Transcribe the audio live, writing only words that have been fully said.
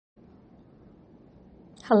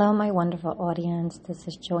Hello, my wonderful audience. This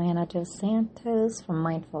is Joanna Dos Santos from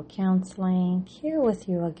Mindful Counseling, here with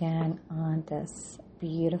you again on this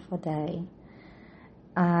beautiful day.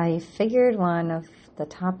 I figured one of the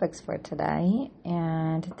topics for today,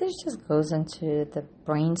 and this just goes into the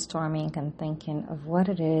brainstorming and thinking of what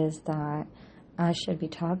it is that I should be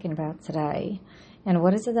talking about today, and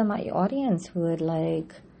what is it that my audience would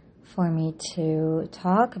like for me to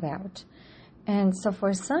talk about. And so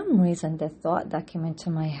for some reason, the thought that came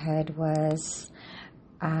into my head was,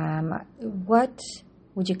 what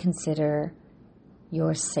would you consider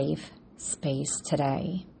your safe space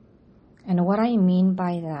today? And what I mean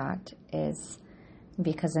by that is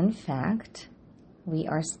because, in fact, we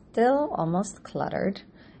are still almost cluttered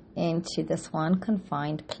into this one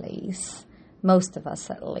confined place, most of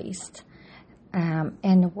us at least.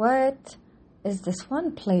 And what is this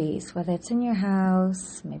one place, whether it's in your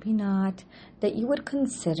house, maybe not, that you would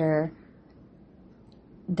consider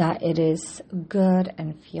that it is good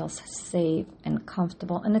and feels safe and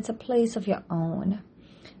comfortable, and it's a place of your own.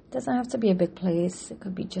 It doesn't have to be a big place. It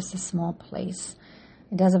could be just a small place.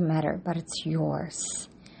 It doesn't matter, but it's yours.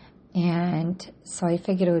 And so I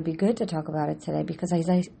figured it would be good to talk about it today because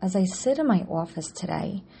as I sit in my office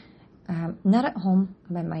today, not at home,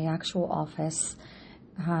 I'm in my actual office,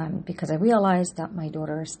 because I realized that my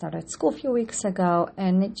daughter started school a few weeks ago,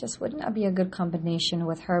 and it just would not be a good combination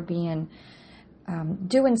with her being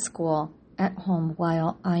doing school at home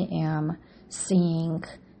while I am seeing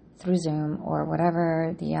through Zoom or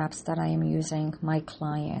whatever the apps that I am using my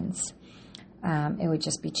clients. It would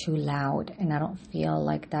just be too loud, and I don't feel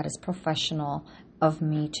like that is professional of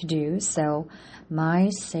me to do. So my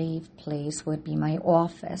safe place would be my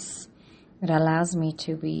office. It allows me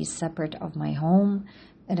to be separate of my home.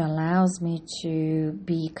 It allows me to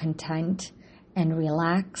be content and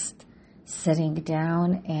relaxed, sitting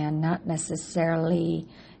down and not necessarily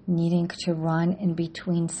needing to run in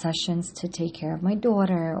between sessions to take care of my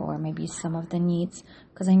daughter or maybe some of the needs,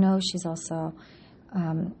 because I know she's also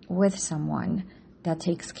with someone that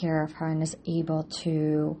takes care of her and is able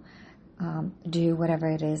to do whatever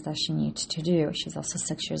it is that she needs to do. She's also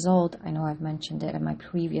 6 years old. I know I've mentioned it in my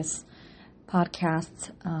previous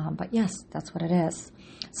podcasts, but yes, that's what it is.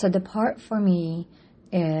 So the part for me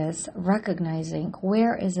is recognizing,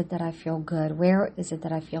 where is it that I feel good? Where is it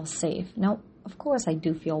that I feel safe? Now, of course, I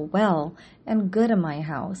do feel well and good in my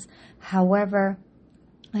house. However,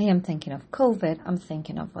 I am thinking of COVID. I'm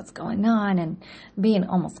thinking of what's going on and being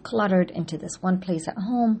almost cluttered into this one place at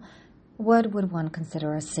home. What would one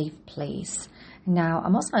consider a safe place? Now,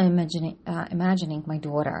 I'm also imagining my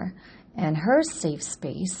daughter, and her safe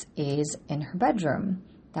space is in her bedroom.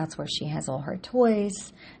 That's where she has all her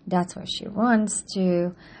toys. That's where she runs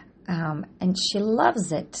to. And she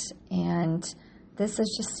loves it. And this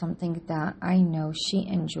is just something that I know she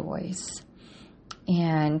enjoys.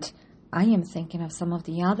 And I am thinking of some of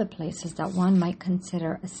the other places that one might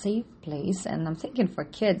consider a safe place. And I'm thinking for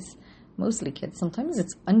kids, mostly kids, sometimes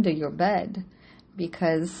it's under your bed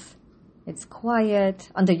because it's quiet,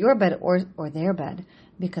 under your bed or their bed,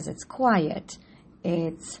 because it's quiet.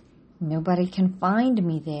 It's nobody can find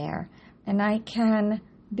me there, and I can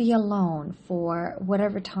be alone for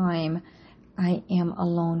whatever time I am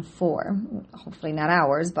alone for. Hopefully not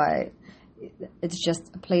hours, but it's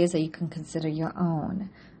just a place that you can consider your own.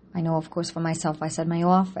 I know, of course, for myself, I said my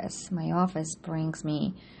office. My office brings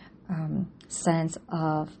me sense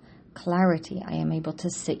of clarity. I am able to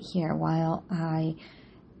sit here while I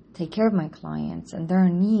take care of my clients and their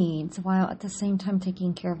needs, while at the same time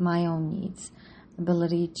taking care of my own needs.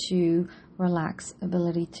 Ability to relax,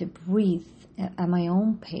 ability to breathe at my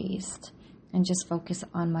own pace and just focus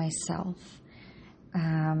on myself.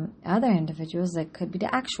 Other individuals, that could be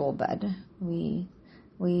the actual bed.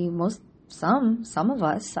 Some of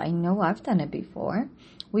us, I know I've done it before,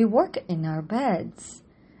 we work in our beds,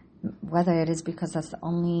 whether it is because that's the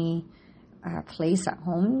only place at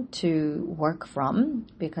home to work from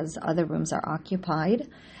because other rooms are occupied,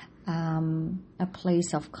 a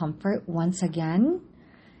place of comfort once again,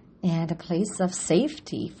 and a place of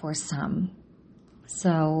safety for some.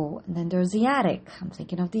 So then there's the attic. I'm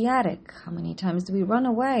thinking of the attic. How many times do we run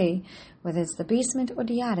away, whether it's the basement or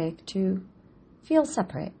the attic, to feel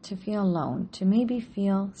separate, to feel alone, to maybe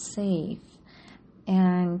feel safe?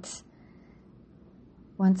 And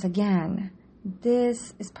once again,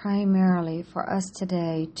 this is primarily for us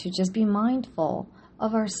today to just be mindful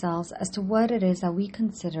of ourselves as to what it is that we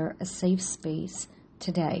consider a safe space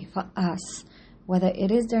today for us, whether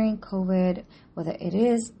it is during COVID, whether it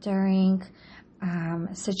is during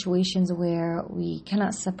situations where we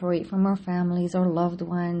cannot separate from our families or loved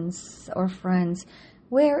ones or friends.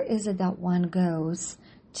 Where is it that one goes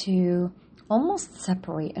to almost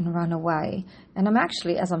separate and run away. And I'm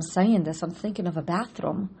actually, as I'm saying this, I'm thinking of a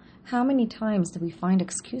bathroom. How many times do we find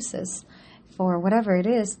excuses for whatever it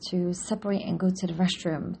is to separate and go to the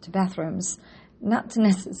restroom, to bathrooms, not to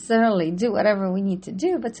necessarily do whatever we need to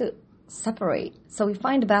do, but to separate. So we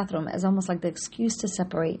find the bathroom as almost like the excuse to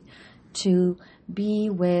separate, to be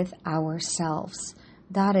with ourselves.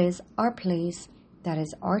 That is our place, that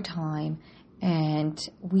is our time, and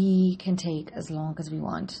we can take as long as we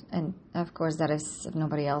want. And of course, that is if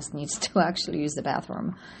nobody else needs to actually use the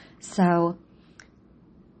bathroom. So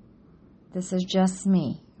this is just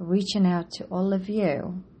me reaching out to all of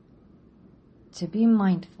you to be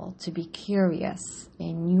mindful, to be curious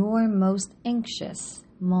in your most anxious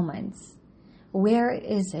moments. Where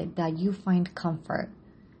is it that you find comfort?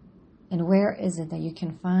 And where is it that you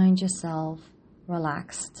can find yourself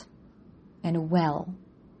relaxed and well?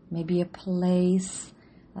 Maybe a place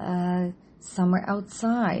somewhere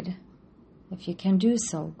outside. If you can do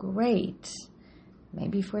so, great.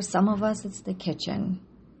 Maybe for some of us, it's the kitchen.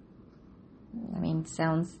 I mean,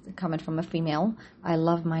 sounds coming from a female. I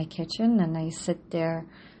love my kitchen and I sit there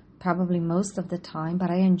probably most of the time, but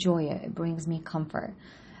I enjoy it. It brings me comfort.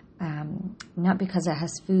 Not because it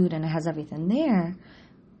has food and it has everything there,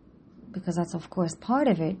 because that's of course part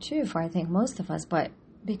of it too for I think most of us, but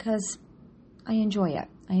because I enjoy it.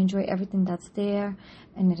 I enjoy everything that's there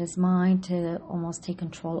and it is mine to almost take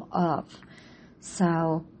control of.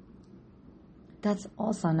 So that's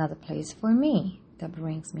also another place for me that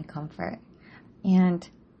brings me comfort. And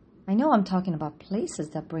I know I'm talking about places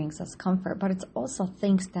that brings us comfort, but it's also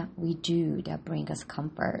things that we do that bring us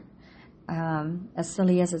comfort. As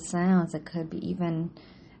silly as it sounds, it could be even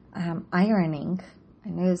ironing. I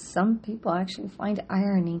know some people actually find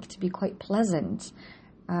ironing to be quite pleasant.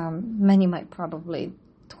 Many might probably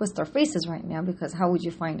twist their faces right now because how would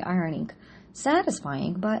you find ironing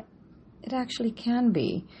satisfying? But it actually can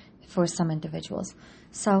be for some individuals.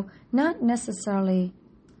 So not necessarily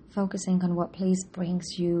focusing on what place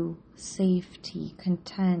brings you safety,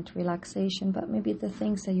 content, relaxation, but maybe the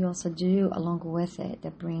things that you also do along with it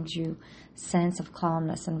that brings you sense of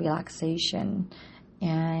calmness and relaxation.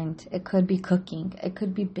 And it could be cooking, it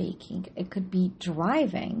could be baking, it could be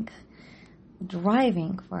driving.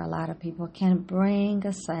 Driving for a lot of people can bring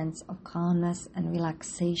a sense of calmness and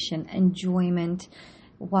relaxation, enjoyment.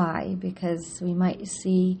 Why? Because we might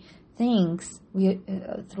see things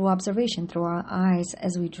through observation, through our eyes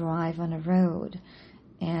as we drive on a road.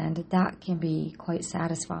 And that can be quite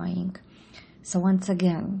satisfying. So once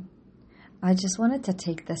again, I just wanted to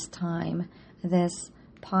take this time, this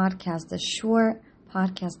podcast, the short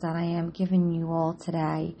podcast that I am giving you all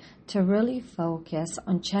today, to really focus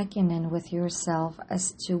on checking in with yourself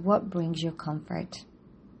as to what brings you comfort.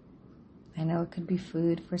 I know it could be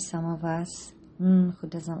food for some of us. Who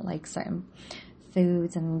doesn't like certain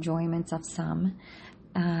foods and enjoyments of some?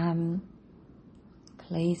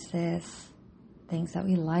 Places, things that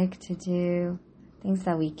we like to do, things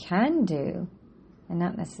that we can do, and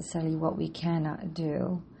not necessarily what we cannot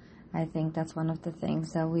do. I think that's one of the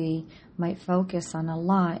things that we might focus on a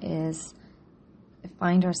lot is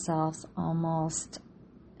find ourselves almost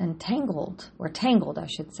entangled, or tangled, I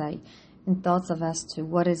should say, in thoughts of as to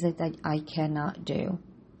what is it that I cannot do.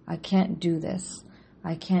 I can't do this.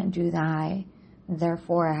 I can't do that.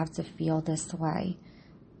 Therefore, I have to feel this way.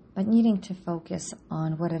 But needing to focus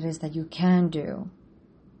on what it is that you can do,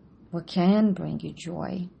 what can bring you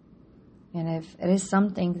joy. And if it is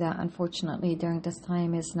something that unfortunately during this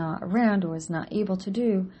time is not around or is not able to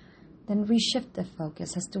do, then reshift the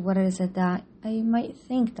focus as to what it is that I might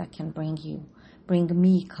think that can bring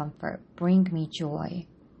me comfort, bring me joy.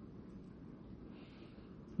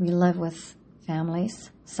 We live with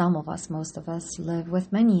families. Some of us, most of us, live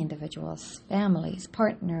with many individuals, families,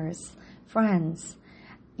 partners, friends.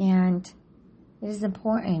 And it is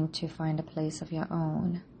important to find a place of your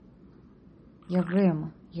own. Your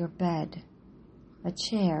room, your bed, a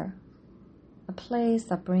chair, a place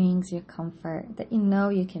that brings you comfort, that you know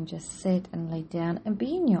you can just sit and lay down and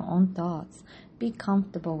be in your own thoughts. Be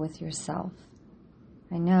comfortable with yourself.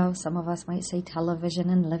 I know some of us might say television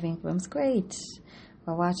and living rooms, great.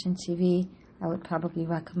 While watching TV, I would probably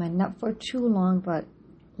recommend not for too long, but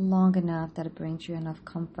long enough that it brings you enough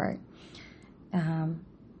comfort.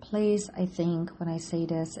 Place, I think, when I say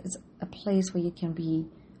this, is a place where you can be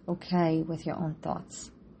okay with your own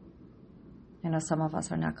thoughts. I know some of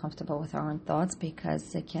us are not comfortable with our own thoughts because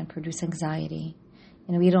they can produce anxiety,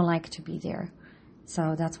 and we don't like to be there.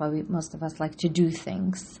 So that's why most of us like to do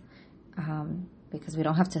things, because we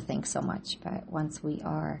don't have to think so much. But once we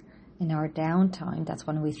are in our downtime, that's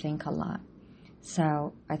when we think a lot.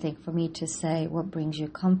 So I think for me to say what brings you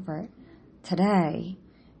comfort today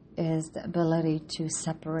is the ability to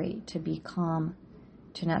separate, to be calm,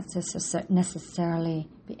 to not necessarily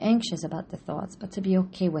be anxious about the thoughts, but to be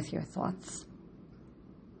okay with your thoughts.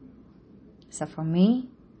 So for me,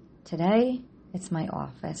 today, it's my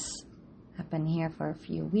office. I've been here for a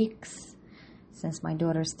few weeks since my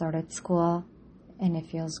daughter started school, and it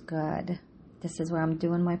feels good. This is where I'm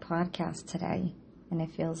doing my podcast today, and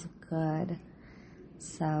it feels good.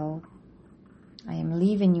 So I am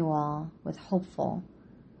leaving you all with hopeful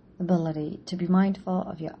ability to be mindful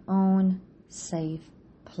of your own safe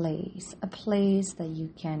place, a place that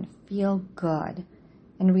you can feel good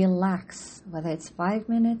and relax, whether it's 5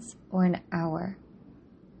 minutes or an hour,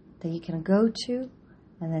 that you can go to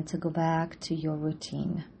and then to go back to your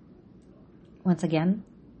routine. Once again,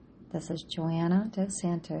 this is Joanna Dos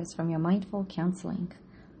Santos from your Mindful Counseling.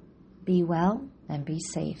 Be well and be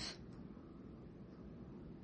safe.